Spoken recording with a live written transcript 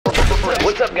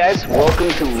What's up, guys? Welcome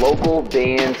to local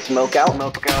band Smokeout.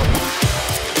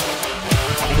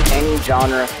 Any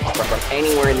genre from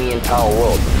anywhere in the entire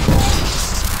world.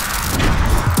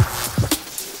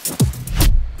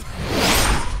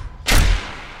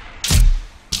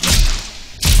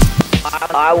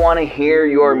 I want to hear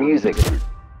your music.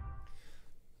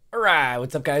 Alright,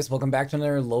 what's up, guys? Welcome back to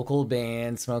another local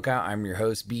band Smokeout. I'm your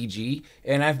host, BG,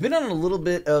 and I've been on a little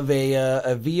bit of a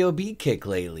VOB kick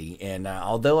lately, and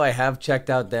although I have checked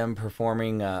out them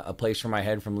performing A Place for My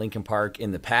Head from Linkin Park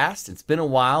in the past, it's been a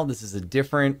while. This is a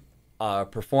different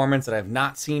performance that I've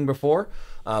not seen before.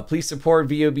 Please support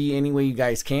VOB any way you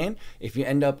guys can. If you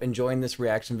end up enjoying this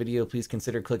reaction video, please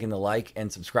consider clicking the like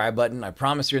and subscribe button. I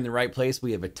promise you're in the right place.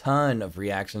 We have a ton of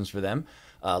reactions for them.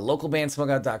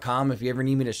 Localbandsmokeout.com. If you ever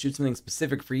need me to shoot something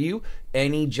specific for you,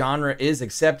 any genre is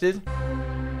accepted.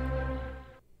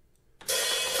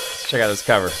 Let's check out this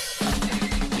cover.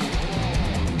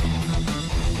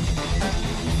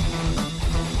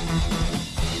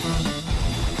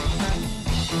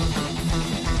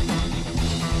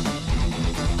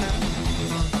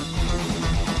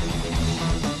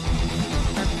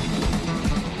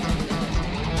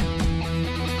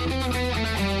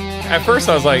 At first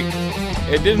I was like,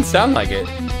 it didn't sound like it.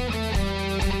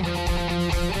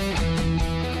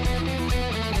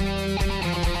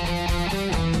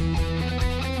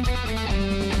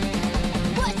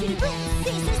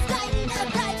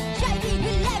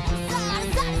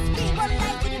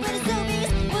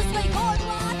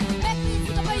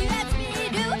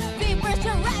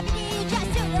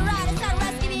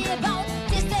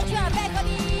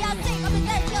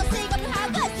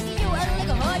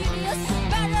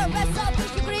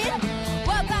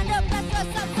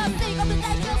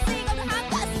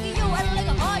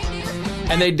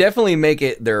 And they definitely make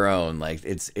it their own. Like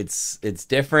it's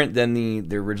different than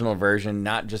the original version,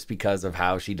 not just because of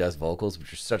how she does vocals,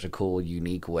 which is such a cool,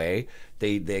 unique way.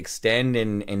 They extend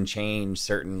and change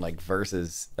certain like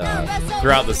verses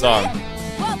throughout the song.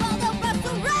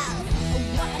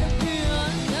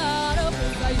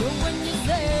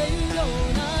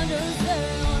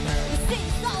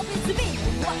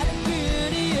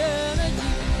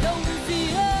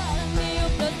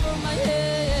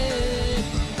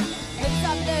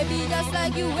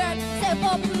 Like you were, say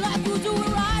for me like you do it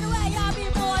right away. I'll be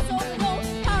more so no.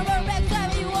 I'm a back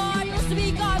time you are. Used to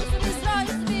be God, used to be strong,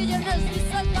 used to be generous, used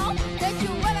to know that you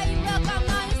were you welcome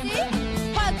now you see.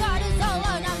 My God is all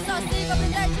on. I'm so sick of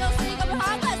it that you're sick of it.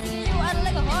 I'm asking you out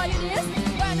like a hard it is.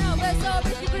 Right now we're so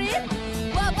busy green.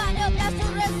 Well, I know that's the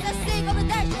rest. That's sick of it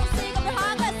that you're sick of it.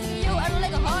 I'm asking you out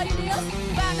like a hard it is.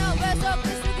 Right now we're so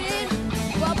busy green.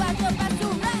 Well, I know that's the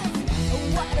rest.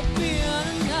 What a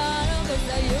feeling, God, I'm gonna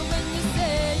say you when you.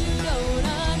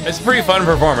 It's a pretty fun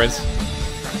performance.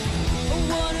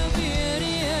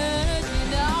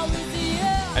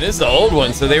 And this is the old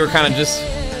one, so they were kind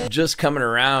of just coming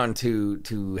around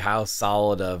to how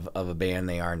solid of a band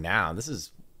they are now. This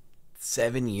is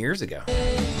 7 years ago.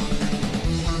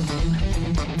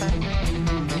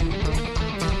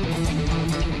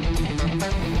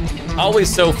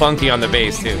 Always so funky on the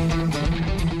bass too.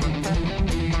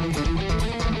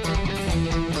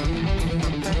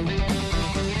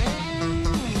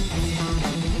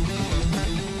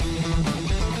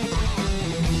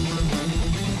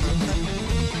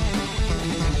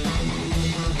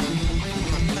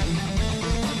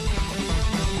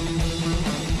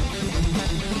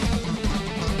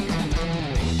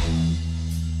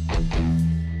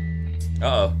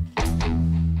 Uh-oh.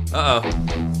 Uh-oh.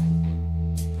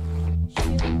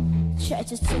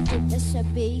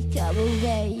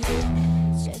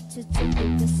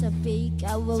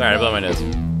 Sorry, I blew my nose.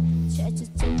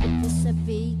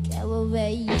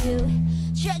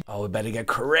 Oh, we better get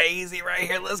crazy right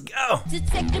here. Let's go.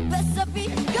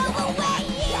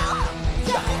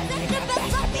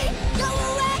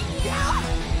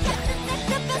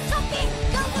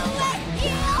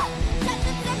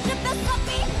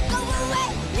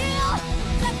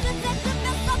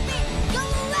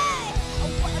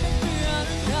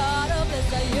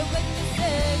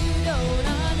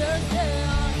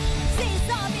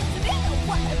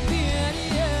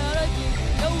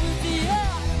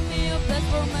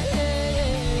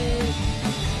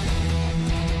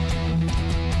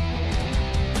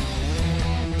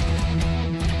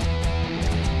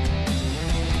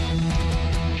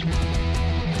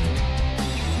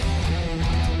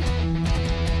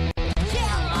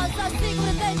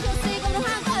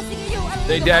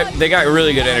 They got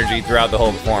really good energy throughout the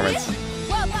whole performance.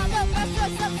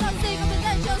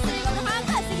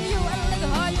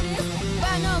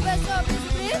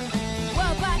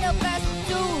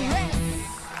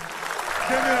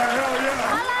 Give me a hell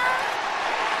yeah.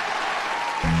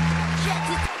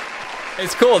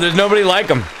 It's cool. There's nobody like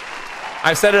them.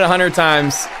 I've said it 100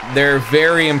 times. They're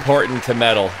very important to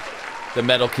metal, the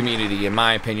metal community, in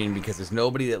my opinion, because there's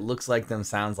nobody that looks like them,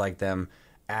 sounds like them,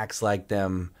 acts like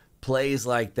them, plays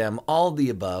like them, all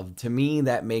the above. To me,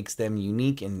 that makes them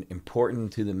unique and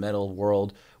important to the metal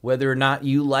world, whether or not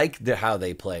you like how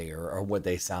they play or what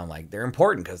they sound like. They're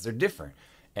important because they're different.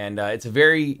 And it's a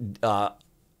very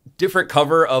different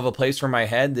cover of A Place for My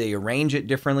Head. They arrange it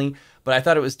differently, but I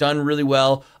thought it was done really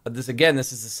well. This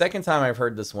is the second time I've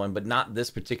heard this one, but not this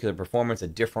particular performance, a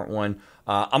different one.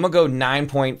 I'm going to go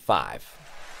 9.5.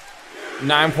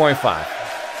 9.5.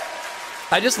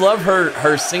 I just love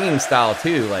her singing style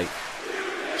too. Like,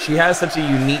 she has such a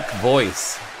unique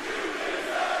voice.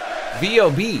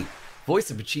 VOB,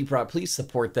 voice of Baceprot, please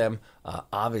support them.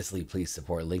 Obviously, please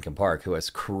support Linkin Park, who has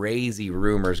crazy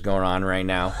rumors going on right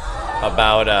now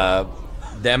about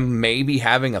them maybe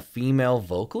having a female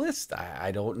vocalist.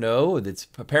 I don't know. It's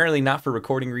apparently not for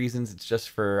recording reasons. It's just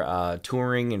for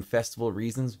touring and festival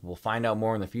reasons. We'll find out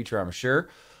more in the future, I'm sure.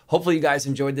 Hopefully you guys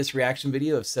enjoyed this reaction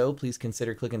video. If so, please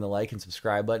consider clicking the like and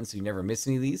subscribe button so you never miss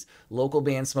any of these.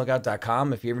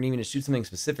 Localbandsmokeout.com if you ever need me to shoot something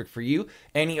specific for you.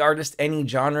 Any artist, any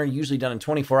genre, usually done in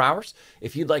 24 hours.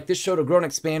 If you'd like this show to grow and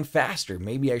expand faster,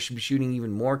 maybe I should be shooting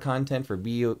even more content for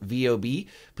VOB,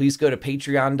 please go to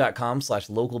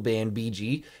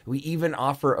patreon.com/localbandbg. We even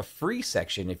offer a free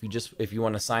section if you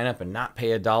want to sign up and not pay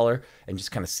 $1 and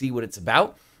just kind of see what it's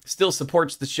about. Still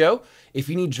supports the show. If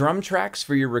you need drum tracks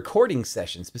for your recording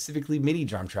session, specifically MIDI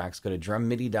drum tracks, go to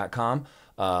drummidi.com.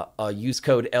 Use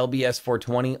code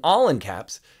LBS420, all in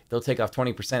caps. They'll take off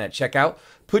 20% at checkout.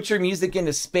 Put your music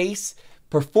into space,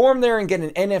 perform there, and get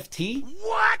an NFT.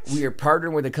 What? We are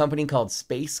partnering with a company called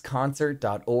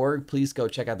spaceconcert.org. Please go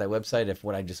check out that website if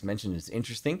what I just mentioned is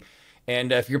interesting.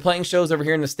 And if you're playing shows over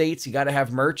here in the States, you got to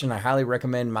have merch, and I highly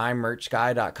recommend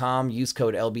mymerchguy.com. Use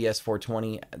code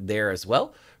LBS420 there as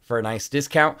well for a nice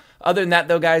discount. Other than that,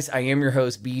 though, guys, I am your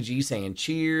host, BG, saying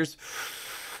cheers.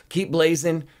 Keep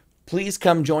blazing. Please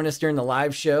come join us during the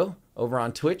live show over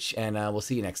on Twitch, and we'll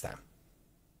see you next time.